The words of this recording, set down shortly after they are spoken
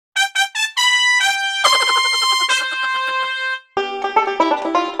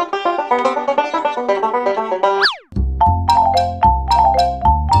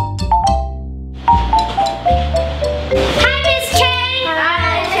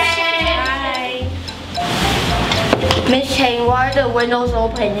Miss Chang, why are the windows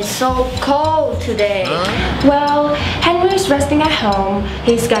open? It's so cold today. Well, Henry's resting at home.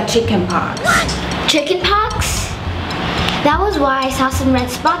 He's got chicken pox. Chicken pox? That was why I saw some red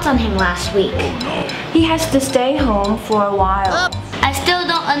spots on him last week. He has to stay home for a while. I still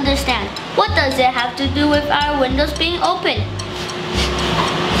don't understand. What does it have to do with our windows being open?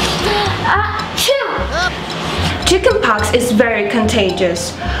 Chickenpox is very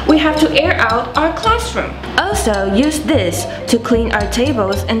contagious. We have to air out our classroom. Also, use this to clean our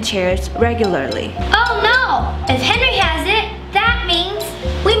tables and chairs regularly. Oh no! If Henry has it, that means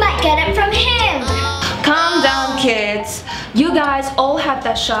we might get it from him. Calm down, kids. You guys all had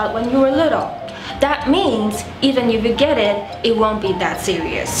that shot when you were little. That means even if you get it, it won't be that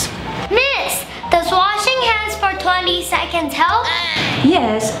serious. Miss, does washing hands for 20 seconds help?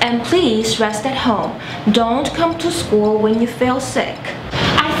 Yes, and please rest at home. Don't come to school when you feel sick.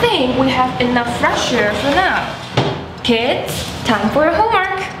 I think we have enough fresh air for now. Kids, time for your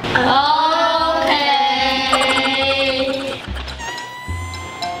homework. Okay.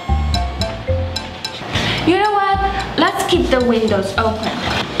 You know what? Let's keep the windows open.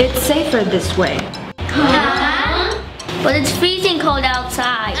 It's safer this way. But it's freezing cold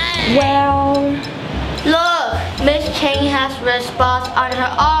outside. Well... Look, Miss Chang has red spots on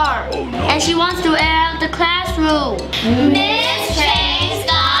her arm. And she wants to air out the classroom. Miss Chang's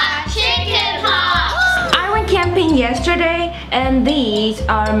got chicken pox. I went camping yesterday and these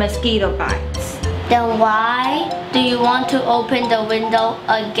are mosquito bites. Then why do you want to open the window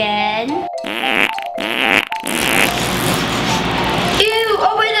again? Ew,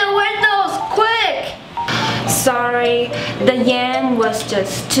 open the windows, quick! Sorry, the yam was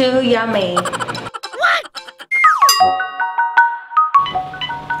just too yummy.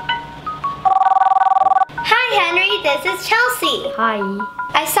 This is Chelsea. Hi.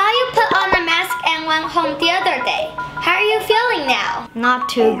 I saw you put on a mask and went home the other day. How are you feeling now? Not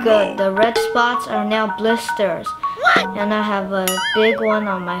too good. The red spots are now blisters. And I have a big one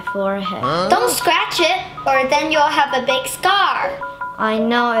on my forehead. Don't scratch it or then you'll have a big scar. I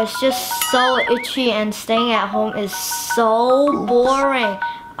know, it's just so itchy and staying at home is so boring.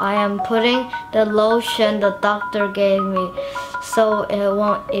 I am putting the lotion the doctor gave me so it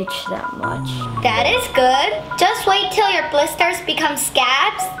won't itch that much. That is good. Just wait till your blisters become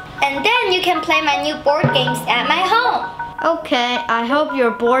scabs and then you can play my new board games at my home. Okay, I hope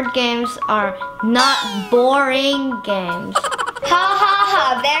your board games are not boring games. Ha ha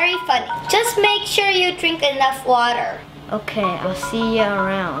ha, very funny. Just make sure you drink enough water. Okay, I'll see you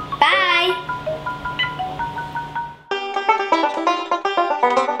around. Bye.